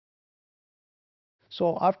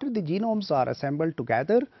So after the genomes are assembled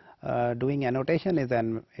together, doing annotation is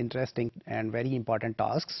an interesting and very important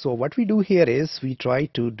task. So what we do here is we try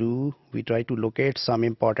to locate some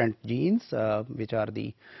important genes, which are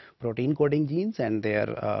the protein coding genes and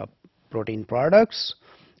their protein products.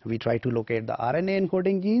 We try to locate the RNA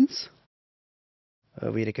encoding genes.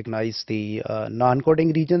 We recognize the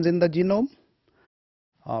non-coding regions in the genome.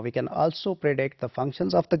 We can also predict the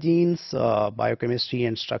functions of the genes, biochemistry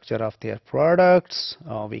and structure of their products.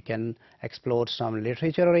 We can explore some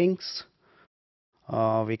literature links.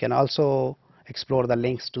 We can also explore the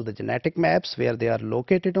links to the genetic maps where they are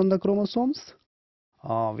located on the chromosomes.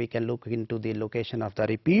 We can look into the location of the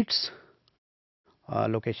repeats,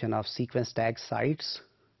 location of sequence tag sites,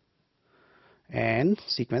 and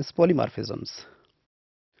sequence polymorphisms.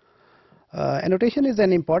 Annotation is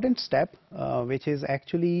an important step, which is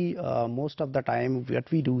actually most of the time what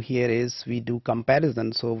we do here is we do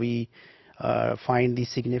comparison. So we find the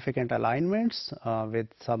significant alignments with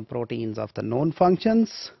some proteins of the known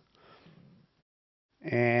functions.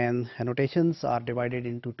 And annotations are divided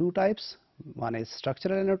into two types. One is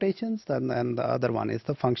structural annotations and the other one is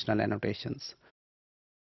the functional annotations.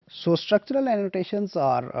 So structural annotations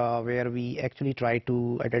are where we actually try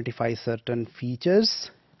to identify certain features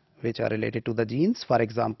which are related to the genes. For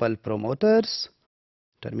example, promoters,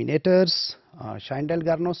 terminators,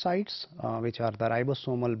 Schindel-Garneau sites, which are the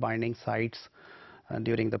ribosomal binding sites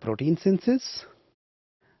during the protein synthesis.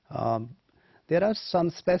 There are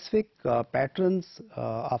some specific patterns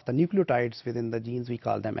of the nucleotides within the genes. We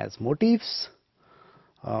call them as motifs.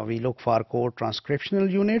 We look for core transcriptional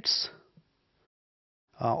units,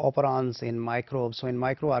 operons in microbes. So in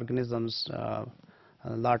microorganisms,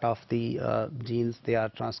 a lot of the genes, they are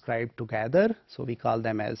transcribed together, so we call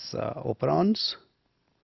them as operons.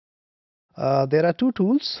 There are two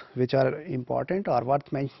tools which are important or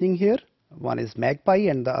worth mentioning here. One is MAGPIE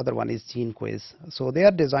and the other one is GeneQuiz. So they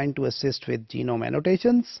are designed to assist with genome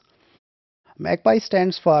annotations. MAGPIE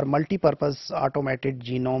stands for Multi-Purpose Automated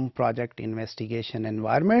Genome Project Investigation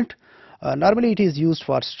Environment. Normally it is used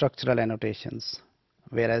for structural annotations,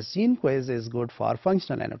 whereas GeneQuiz is good for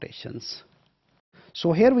functional annotations.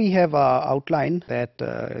 So here we have an outline that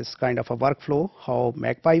is kind of a workflow how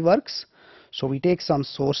MAGPIE works. So we take some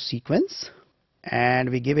source sequence and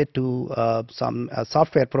we give it to some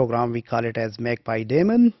software program. We call it as MAGPIE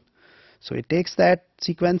daemon. So it takes that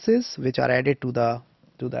sequences which are added to the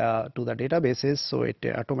databases. So it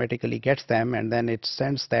automatically gets them and then it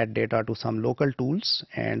sends that data to some local tools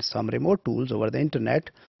and some remote tools over the internet,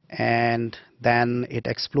 and then it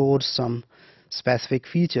explores some specific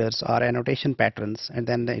features or annotation patterns and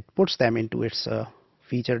then it puts them into its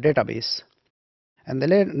feature database. And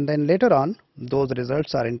then later on those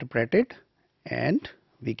results are interpreted and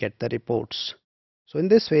we get the reports. So in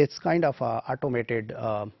this way it's kind of a automated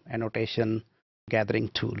annotation gathering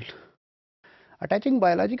tool. Attaching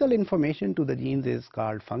biological information to the genes is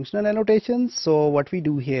called functional annotations. So what we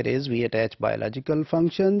do here is we attach biological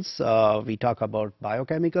functions, we talk about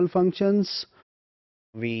biochemical functions,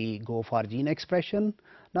 we go for gene expression.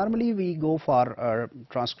 Normally we go for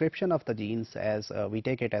transcription of the genes as we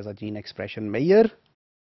take it as a gene expression measure,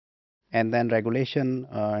 and then regulation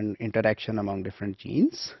and interaction among different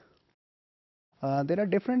genes. There are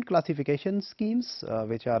different classification schemes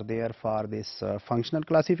which are there for this functional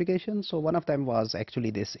classification. So one of them was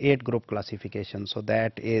actually this 8-group classification. So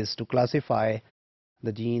that is to classify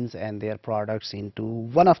the genes and their products into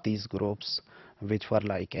one of these groups, which were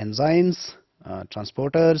like enzymes,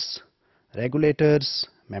 transporters, regulators,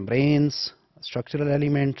 membranes, structural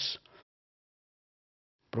elements,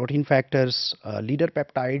 protein factors, leader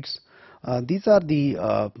peptides. These are the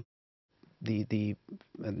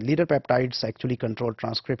leader peptides actually control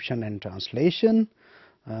transcription and translation,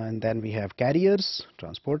 and then we have carriers,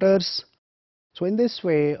 transporters. So in this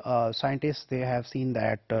way, scientists, they have seen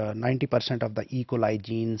that 90% of the E. coli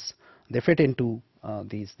genes, they fit into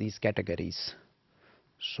these categories.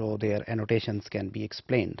 So their annotations can be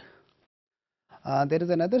explained. There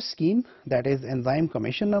is another scheme, that is enzyme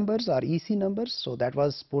commission numbers or EC numbers. So that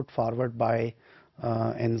was put forward by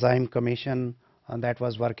enzyme commission that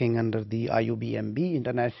was working under the IUBMB,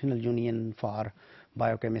 International Union for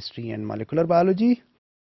Biochemistry and Molecular Biology.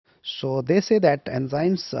 So they say that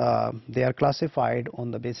enzymes, they are classified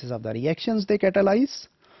on the basis of the reactions they catalyze,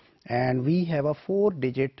 and we have a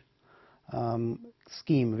 4-digit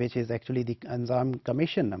scheme which is actually the enzyme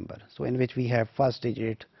commission number. So in which we have first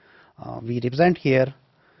digit we represent here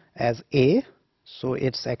as A. So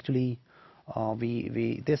it's actually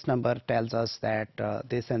this number tells us that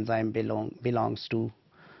this enzyme belongs to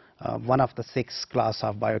one of the 6 class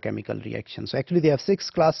of biochemical reactions. So actually they have 6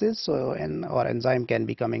 classes, so our enzyme can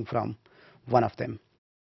be coming from one of them.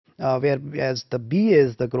 Whereas the B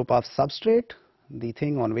is the group of substrate, the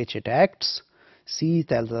thing on which it acts. C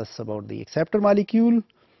tells us about the acceptor molecule,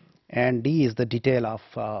 and D is the detail of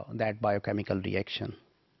that biochemical reaction.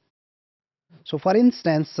 So for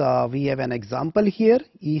instance, we have an example here,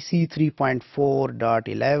 EC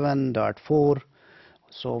 3.4.11.4.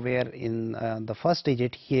 So where in the first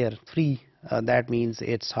digit here 3, that means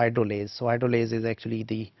it's hydrolase. So hydrolase is actually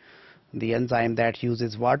the enzyme that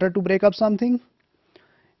uses water to break up something,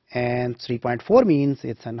 and 3.4 means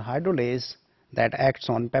it's an hydrolase that acts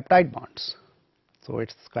on peptide bonds. So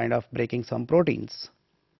it's kind of breaking some proteins.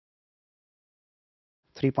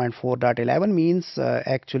 3.4.11 means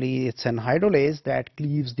actually it's an hydrolase that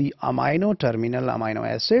cleaves the amino terminal amino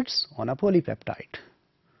acids on a polypeptide.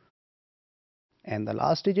 And the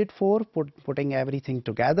last digit 4, putting everything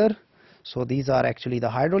together. So these are actually the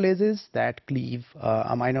hydrolases that cleave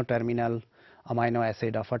amino terminal amino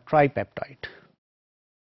acid of a tripeptide.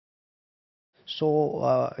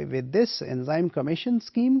 So with this enzyme commission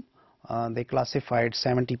scheme, they classified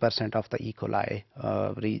 70% of the E. coli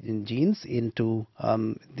genes into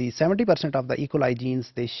the 70% of the E. coli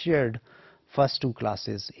genes. They shared first 2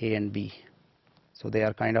 classes A and B. So they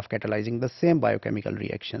are kind of catalyzing the same biochemical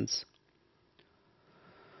reactions.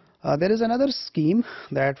 There is another scheme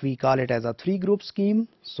that we call it as a 3-group scheme.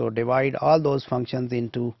 So divide all those functions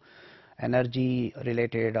into energy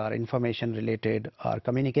related or information related or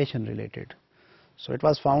communication related. So it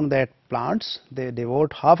was found that plants, they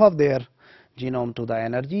devote half of their genome to the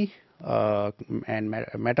energy and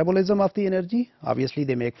metabolism of the energy. Obviously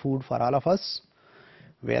they make food for all of us,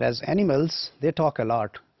 whereas animals, they talk a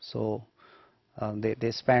lot. So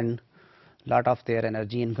they spend a lot of their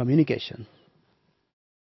energy in communication.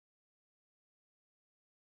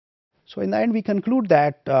 So in the end, we conclude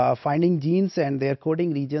that finding genes and their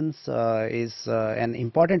coding regions is an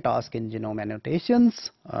important task in genome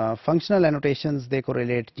annotations. Functional annotations, they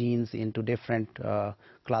correlate genes into different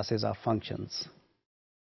classes of functions.